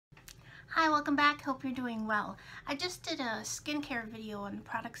Hi, welcome back. Hope you're doing well. I just did a skincare video on the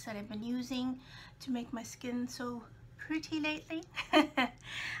products that I've been using to make my skin so pretty lately.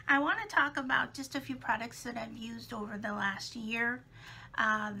 I want to talk about just a few products that I've used over the last year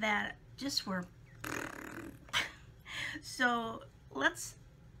that just were so let's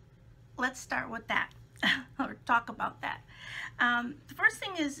start with that or talk about that. The first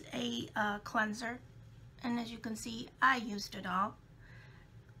thing is a cleanser, and as you can see, I used it all,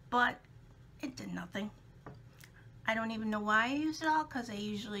 but it did nothing. I don't even know why I used it all, because I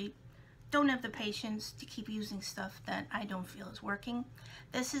usually don't have the patience to keep using stuff that I don't feel is working.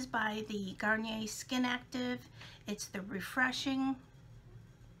 This is by the Garnier Skin Active. It's the Refreshing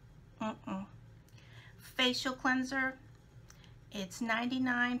Facial Cleanser. It's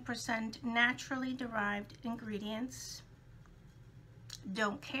 99% naturally derived ingredients.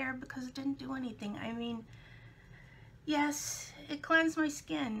 Don't care because it didn't do anything. I mean, yes, it cleansed my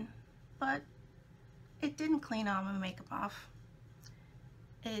skin, but it didn't clean all my makeup off.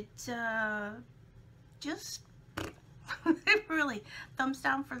 It just really, thumbs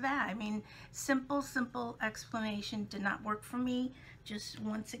down for that. I mean, simple explanation did not work for me. Just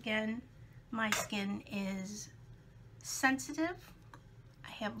once again, my skin is sensitive.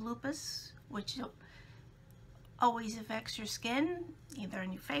 I have lupus, which always affects your skin, either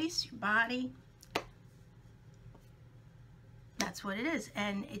in your face, your body. That's what it is.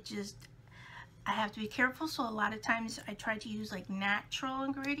 And it just, I have to be careful, so a lot of times I try to use like natural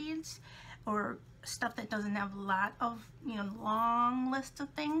ingredients or stuff that doesn't have a lot of, long list of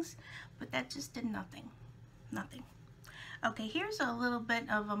things, but that just did nothing. Okay, here's a little bit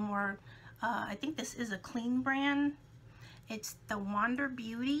of a more, I think this is a clean brand. It's the Wander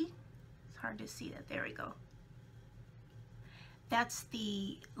Beauty. It's hard to see that, there we go. That's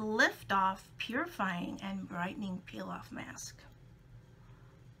the Lift Off Purifying and Brightening Peel Off Mask.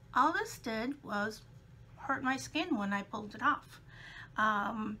 All this did was hurt my skin when I pulled it off.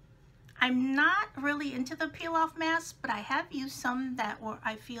 I'm not really into the peel off masks, but I have used some that where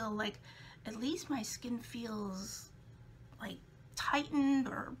I feel like at least my skin feels like tightened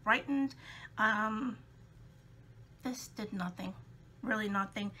or brightened. This did nothing, really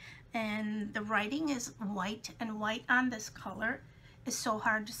nothing. And the writing is white, and white on this color is so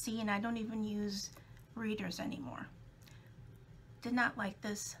hard to see, and I don't even use readers anymore. Did not like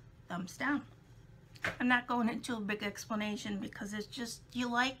this. Thumbs down. I'm not going into a big explanation because it's just,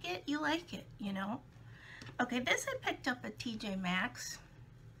 you like it, you know. Okay, this I picked up at TJ Maxx,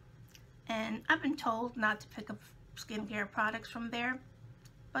 and I've been told not to pick up skincare products from there,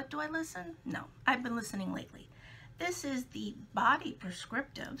 but do I listen? No, I've been listening lately. This is the Body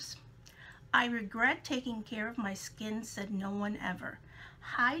Prescriptives. I regret taking care of my skin, said no one ever.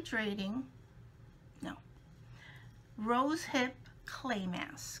 Hydrating, no. Rose Hip Clay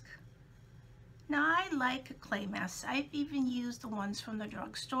Mask. Now, I like clay masks. I've even used the ones from the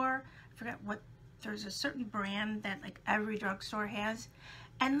drugstore. I forgot what, there's a certain brand that like every drugstore has,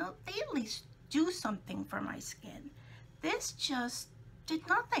 and they at least do something for my skin. This just did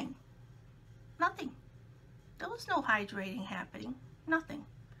nothing. Nothing. There was no hydrating happening. Nothing.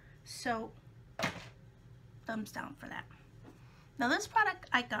 So, thumbs down for that. Now, this product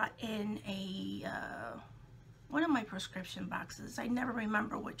I got in a one of my prescription boxes. I never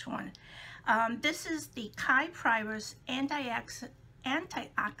remember which one. This is the Kai Prior's antioxidant.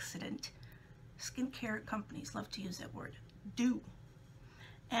 Skincare companies love to use that word, dew.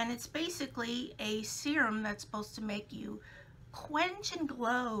 And it's basically a serum that's supposed to make you quench and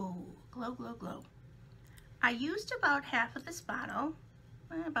glow. Glow, glow, glow. I used about half of this bottle,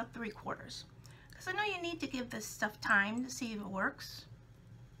 about 3/4, because I know you need to give this stuff time to see if it works.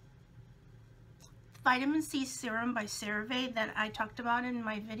 Vitamin C serum by CeraVe that I talked about in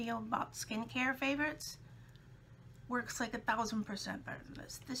my video about skincare favorites works like 1000% better than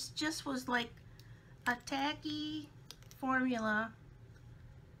this. This just was like a tacky formula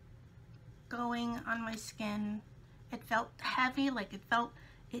going on my skin. It felt heavy, like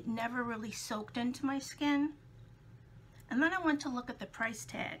it never really soaked into my skin. And then I went to look at the price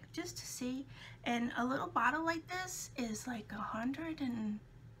tag just to see, and a little bottle like this is like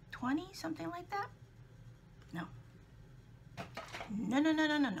 120, something like that. No.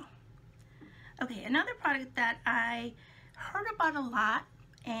 No. Okay, another product that I heard about a lot,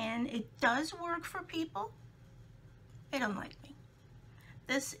 and it does work for people. They don't like me.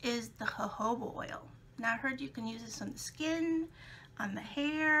 This is the jojoba oil. Now, I heard you can use this on the skin, on the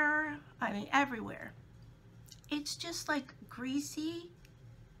hair, I mean everywhere. It's just like greasy,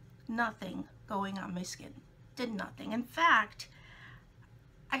 nothing going on my skin. Did nothing. In fact,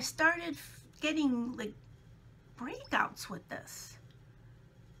 I started getting like breakouts with this.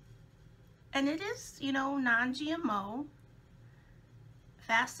 And it is, you know, non-GMO,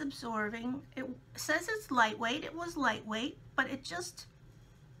 fast absorbing. It says it's lightweight. It was lightweight, but it just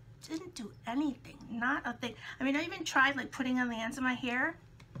didn't do anything. Not a thing. I mean, I even tried like putting on the ends of my hair.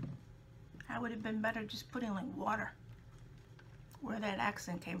 I would have been better just putting like water. Where that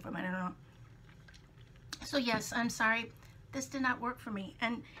accent came from, I don't know. So yes, I'm sorry. This did not work for me.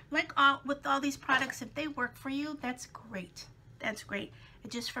 And like with all these products, if they work for you, that's great. That's great.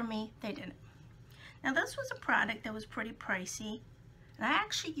 It just for me, they didn't. Now this was a product that was pretty pricey. And I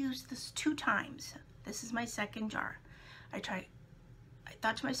actually used this 2 times. This is my second jar. I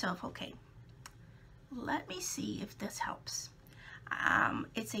thought to myself, okay, let me see if this helps.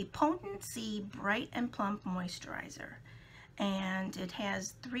 It's a Potency Bright and Plump Moisturizer. And it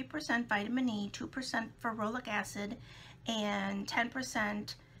has 3% vitamin E, 2% ferulic acid, and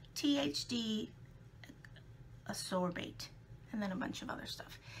 10% THD ascorbate, and then a bunch of other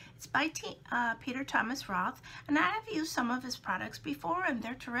stuff. It's by Peter Thomas Roth, and I have used some of his products before, and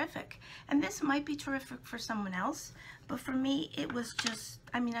they're terrific. And this might be terrific for someone else, but for me, it was just,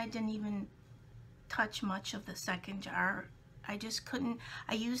 I mean, I didn't even touch much of the second jar. I just couldn't.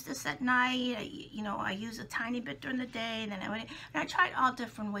 I used this at night. I used a tiny bit during the day, and then I tried all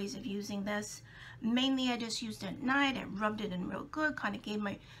different ways of using this. Mainly, I just used it at night. I rubbed it in real good, kind of gave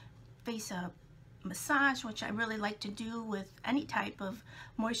my face a massage, which I really like to do with any type of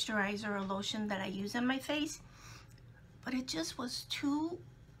moisturizer or lotion that I use on my face. But it just was too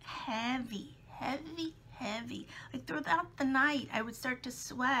heavy. Like throughout the night, I would start to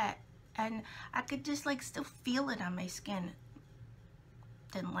sweat, and I could just like still feel it on my skin.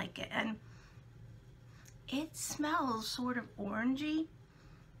 Didn't like it. And it smells sort of orangey,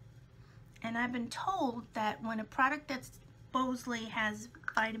 and I've been told that when a product that supposedly has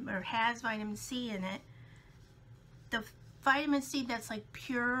vitamin C in it, the vitamin C that's like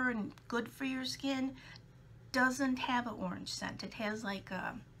pure and good for your skin doesn't have an orange scent. It has like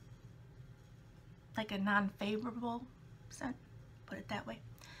a non-favorable scent, put it that way.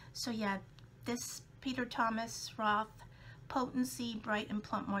 So yeah, this Peter Thomas Roth Potency Bright and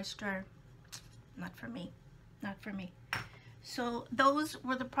Plump Moisture, not for me, not for me. So those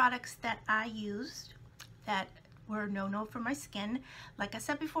were the products that I used that were no for my skin. Like I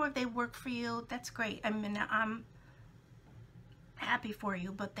said before, if they work for you, that's great. I mean, I'm happy for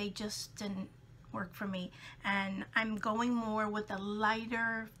you, but they just didn't work for me. And I'm going more with a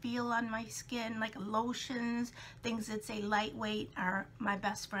lighter feel on my skin, like lotions, things that say lightweight are my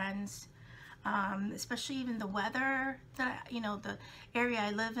best friends. Especially even the weather that, the area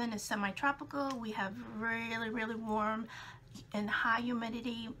I live in is semi-tropical. We have really warm and high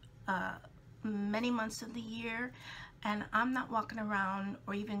humidity many months of the year, and I'm not walking around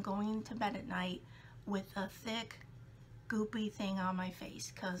or even going to bed at night with a thick goopy thing on my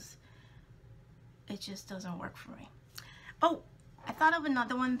face, because it just doesn't work for me. Oh, I thought of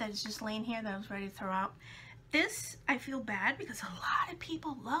another one that is just laying here that I was ready to throw out. This, I feel bad because a lot of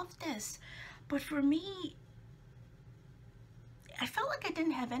people love this. But for me, I felt like I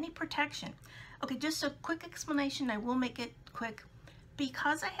didn't have any protection. Okay, just a quick explanation. I will make it quick.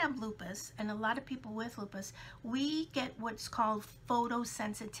 Because I have lupus, and a lot of people with lupus, we get what's called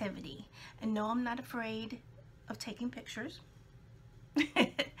photosensitivity. And no, I'm not afraid of taking pictures.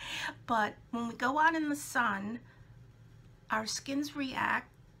 But when we go out in the sun, our skins react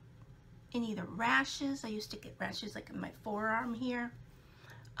in either rashes. I used to get rashes like in my forearm here.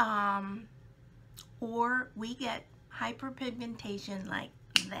 Or we get hyperpigmentation like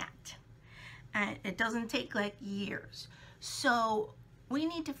that. And it doesn't take like years. So we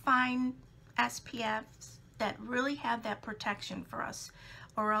need to find SPFs that really have that protection for us,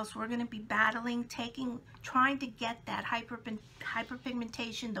 or else we're going to be battling, trying to get that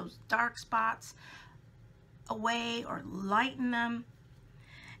hyperpigmentation, those dark spots away or lighten them.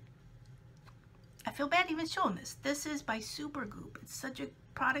 I feel bad even showing this. This is by Supergoop. It's such a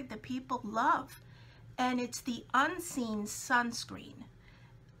product that people love. And it's the Unseen Sunscreen.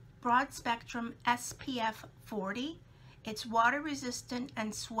 Broad Spectrum SPF 40. It's water resistant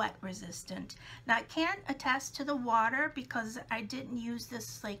and sweat resistant. Now I can't attest to the water because I didn't use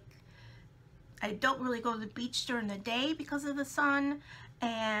this, like, I don't really go to the beach during the day because of the sun,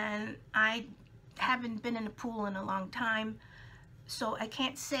 and I haven't been in a pool in a long time, so I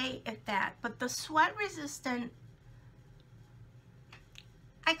can't say if that. But the sweat resistant,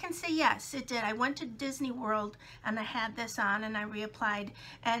 I can say yes, it did. I went to Disney World and I had this on and I reapplied,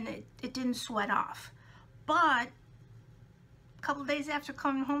 and it didn't sweat off. But a couple days after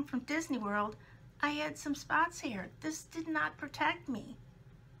coming home from Disney World, I had some spots here. This did not protect me.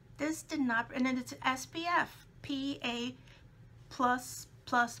 This did not, and then it's SPF, PA+++.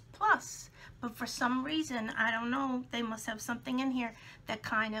 But for some reason, I don't know, they must have something in here that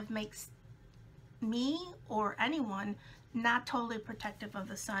kind of makes me or anyone not totally protective of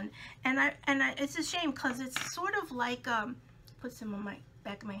the sun. And it's a shame, because it's sort of like, put some on my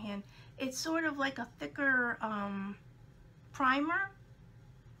back of my hand, it's sort of like a thicker primer,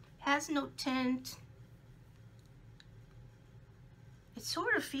 has no tint. It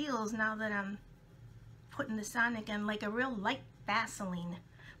sort of feels, now that I'm putting this on again, like a real light Vaseline,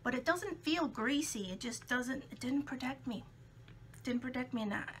 but it doesn't feel greasy. It just doesn't, it didn't protect me. It didn't protect me,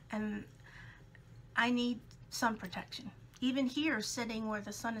 and I need sun protection. Even here, sitting where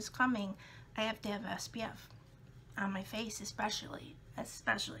the sun is coming, I have to have SPF on my face, especially.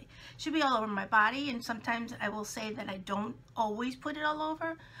 Should be all over my body, and sometimes I will say that I don't always put it all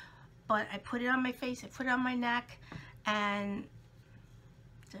over, but I put it on my face, I put it on my neck, and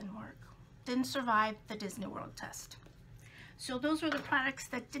it didn't work. Didn't survive the Disney World test. So those were the products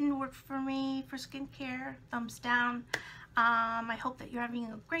that didn't work for me for skincare. Thumbs down. I hope that you're having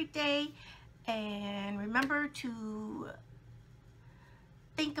a great day, and remember to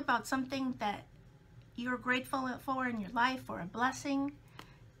think about something that you're grateful for in your life, or a blessing,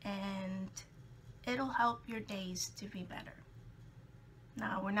 and it'll help your days to be better.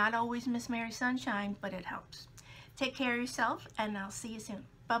 Now, we're not always Miss Mary Sunshine, but it helps. Take care of yourself, and I'll see you soon.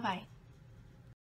 Bye-bye.